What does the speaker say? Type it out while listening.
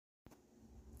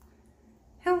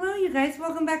Hello you guys,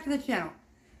 welcome back to the channel.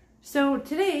 So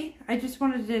today I just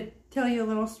wanted to tell you a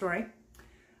little story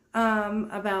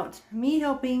about me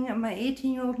helping my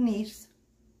 18-year-old niece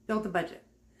build a budget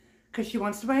because she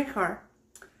wants to buy a car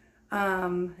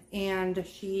and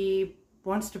she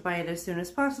wants to buy it as soon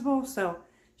as possible. So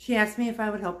she asked me if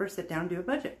I would help her sit down and do a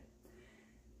budget.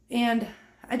 And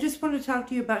I just want to talk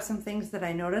to you about some things that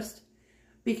I noticed,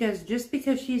 because just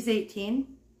because she's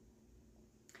 18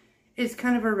 is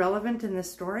kind of irrelevant in this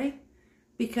story,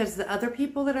 because the other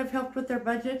people that I've helped with their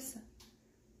budgets,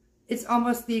 it's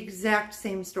almost the exact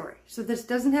same story. So this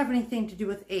doesn't have anything to do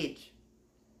with age.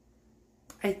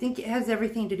 I think it has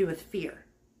everything to do with fear.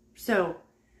 So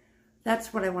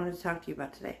that's what I wanted to talk to you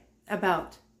about today,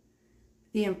 about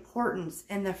the importance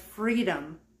and the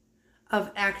freedom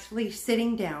of actually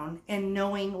sitting down and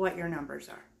knowing what your numbers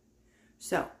are.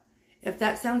 So if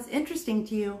that sounds interesting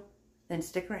to you, then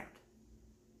stick around.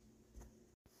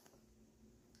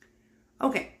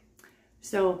 Okay,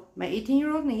 so my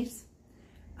 18-year-old niece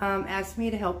asked me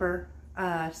to help her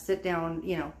sit down,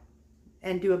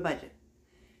 and do a budget.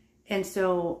 And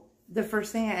so the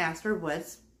first thing I asked her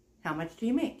was, how much do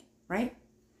you make, right?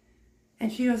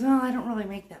 And she goes, oh, I don't really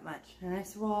make that much. And I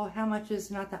said, well, how much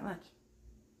is not that much?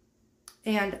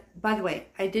 And by the way,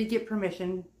 I did get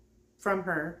permission from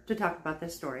her to talk about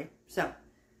this story. So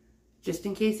just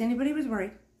in case anybody was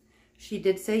worried, she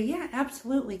did say, yeah,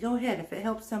 absolutely, go ahead. If it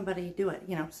helps somebody, do it,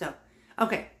 so.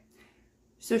 Okay,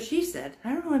 so she said,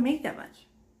 I don't really make that much.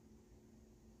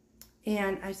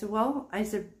 And I said, well,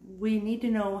 we need to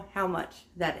know how much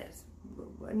that is.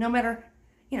 No matter,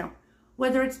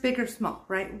 whether it's big or small,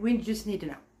 right? We just need to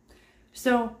know.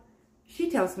 So she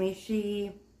tells me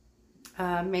she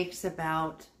makes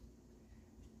about,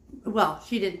 well,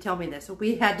 she didn't tell me this, so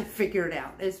we had to figure it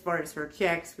out as far as her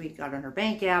checks. We got on her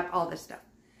bank app, all this stuff.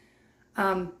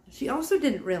 She also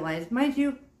didn't realize, mind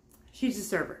you, she's a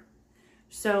server.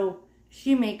 So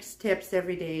she makes tips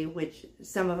every day, which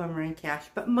some of them are in cash,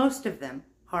 but most of them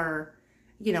are,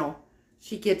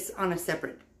 she gets on a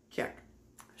separate check.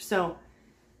 So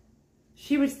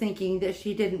she was thinking that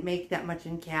she didn't make that much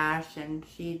in cash, and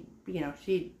she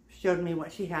showed me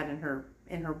what she had in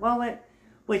her wallet,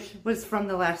 which was from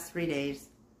the last 3 days.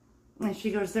 And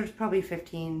she goes, there's probably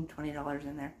 $15, $20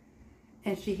 in there.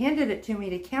 And she handed it to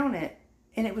me to count it,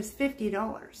 and it was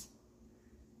 $50.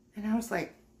 And I was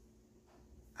like,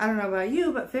 I don't know about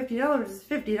you, but $50 is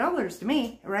 $50 to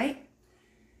me, right?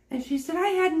 And she said, I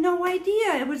had no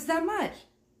idea it was that much.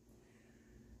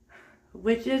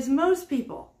 Which is most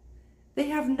people. They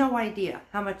have no idea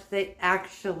how much they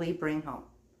actually bring home.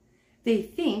 They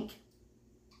think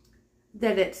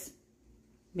that it's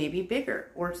maybe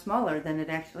bigger or smaller than it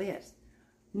actually is.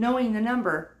 Knowing the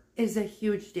number is a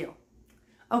huge deal.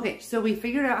 Okay, so we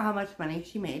figured out how much money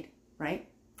she made, right?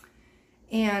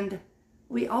 And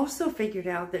we also figured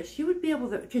out that she would be able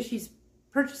to, because she's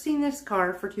purchasing this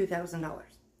car for $2,000.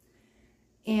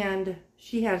 And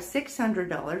she has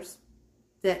 $600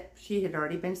 that she had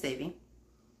already been saving.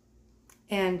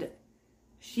 And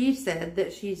she said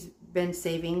that she's been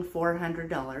saving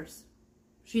 $400.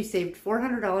 She saved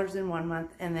 $400 in 1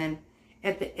 month, and then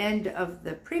at the end of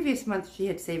the previous month, she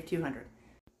had saved $200.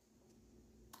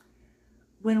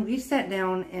 When we sat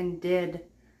down and did,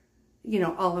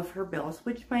 all of her bills,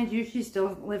 which, mind you, she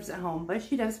still lives at home, but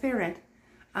she does pay rent.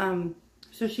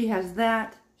 So she has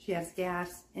that, she has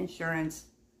gas, insurance,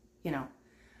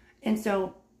 And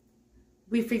so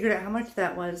we figured out how much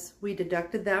that was. We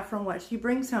deducted that from what she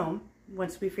brings home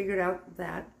once we figured out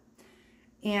that.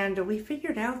 And we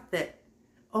figured out that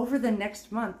over the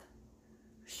next month,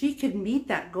 she could meet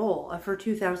that goal of her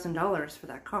 $2,000 for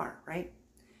that car, right?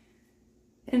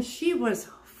 And she was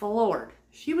floored.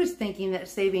 She was thinking that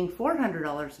saving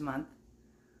 $400 a month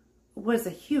was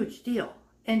a huge deal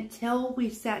until we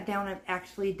sat down and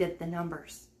actually did the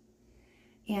numbers.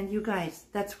 And you guys,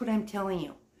 that's what I'm telling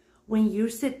you. When you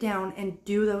sit down and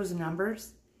do those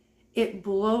numbers, it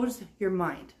blows your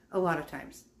mind a lot of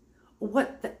times.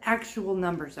 What the actual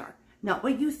numbers are. Not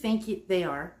what you think they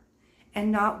are,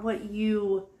 and not what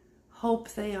you hope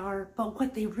they are, but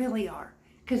what they really are.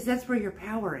 Because that's where your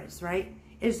power is, right?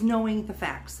 Is knowing the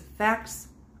facts. Facts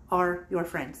are your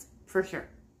friends, for sure.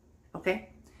 Okay?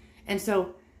 And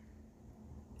so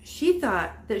she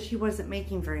thought that she wasn't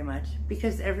making very much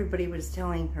because everybody was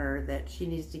telling her that she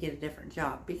needs to get a different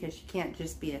job because she can't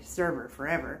just be a server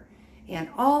forever and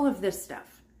all of this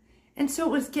stuff. And so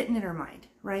it was getting in her mind,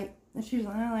 right? And she was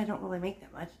like, well, I don't really make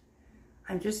that much.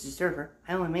 I'm just a server.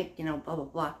 I only make, blah, blah,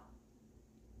 blah.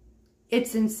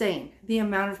 It's insane the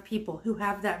amount of people who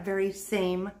have that very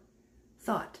same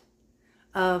thought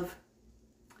of,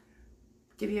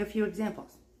 give you a few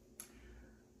examples.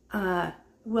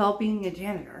 Well, being a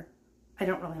janitor, I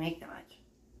don't really make that much.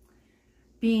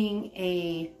 Being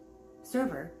a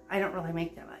server, I don't really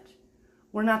make that much.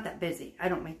 We're not that busy. I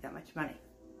don't make that much money.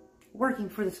 Working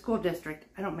for the school district,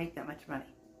 I don't make that much money.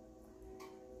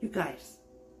 You guys,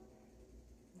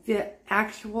 the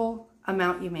actual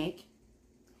amount you make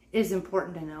is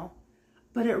important to know,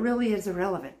 but it really is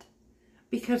irrelevant,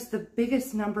 because the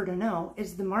biggest number to know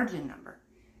is the margin number,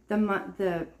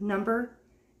 the number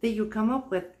that you come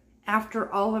up with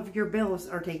after all of your bills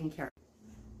are taken care of.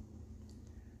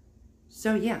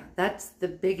 So yeah, that's the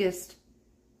biggest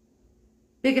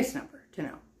number to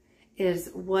know,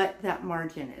 is what that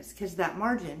margin is, because that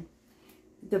margin,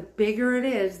 the bigger it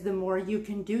is, the more you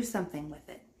can do something with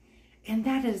it. And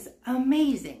that is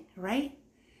amazing, right?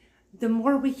 The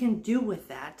more we can do with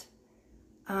that,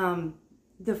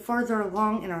 the farther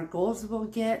along in our goals we'll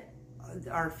get,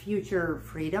 our future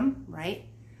freedom, right?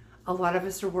 A lot of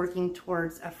us are working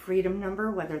towards a freedom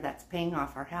number, whether that's paying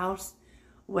off our house,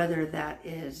 whether that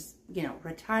is, you know,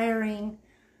 retiring,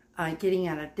 getting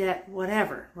out of debt,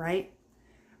 whatever, right?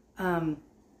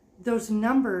 Those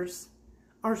numbers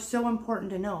are so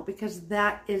important to know, because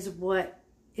that is what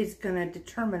is going to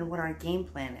determine what our game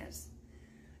plan is.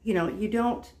 You know, you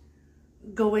don't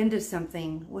go into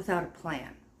something without a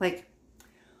plan. Like,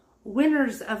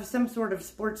 winners of some sort of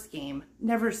sports game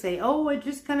never say, oh, it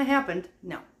just kind of happened.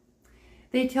 No.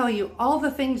 They tell you all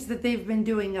the things that they've been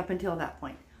doing up until that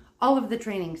point. All of the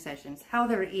training sessions, how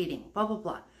they're eating, blah, blah,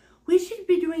 blah. We should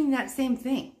be doing that same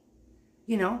thing,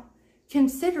 you know,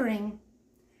 considering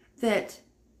that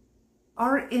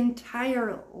our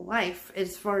entire life,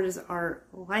 as far as our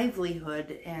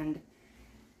livelihood and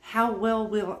how well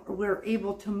we're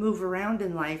able to move around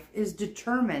in life, is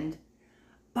determined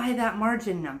by that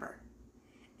margin number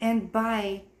and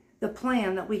by the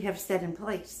plan that we have set in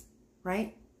place,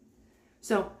 right?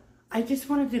 So I just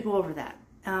wanted to go over that.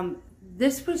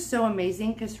 This was so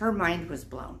amazing because her mind was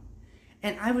blown.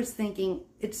 And I was thinking,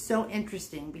 it's so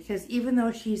interesting because even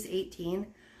though she's 18,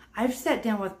 I've sat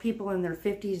down with people in their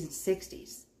 50s and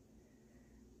 60s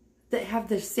that have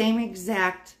the same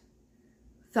exact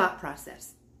thought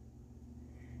process.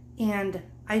 And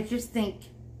I just think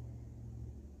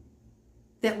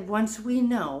that once we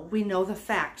know the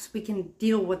facts, we can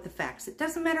deal with the facts. It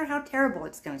doesn't matter how terrible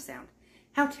it's going to sound,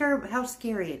 how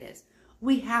scary it is.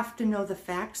 We have to know the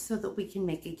facts so that we can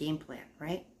make a game plan,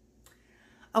 right?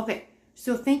 Okay,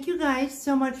 so thank you guys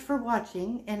so much for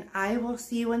watching, and I will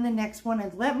see you in the next one.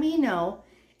 And let me know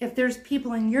if there's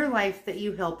people in your life that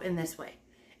you help in this way.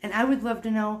 And I would love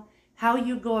to know how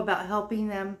you go about helping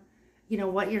them, you know,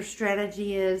 what your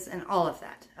strategy is and all of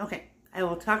that. Okay, I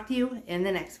will talk to you in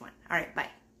the next one. All right, bye.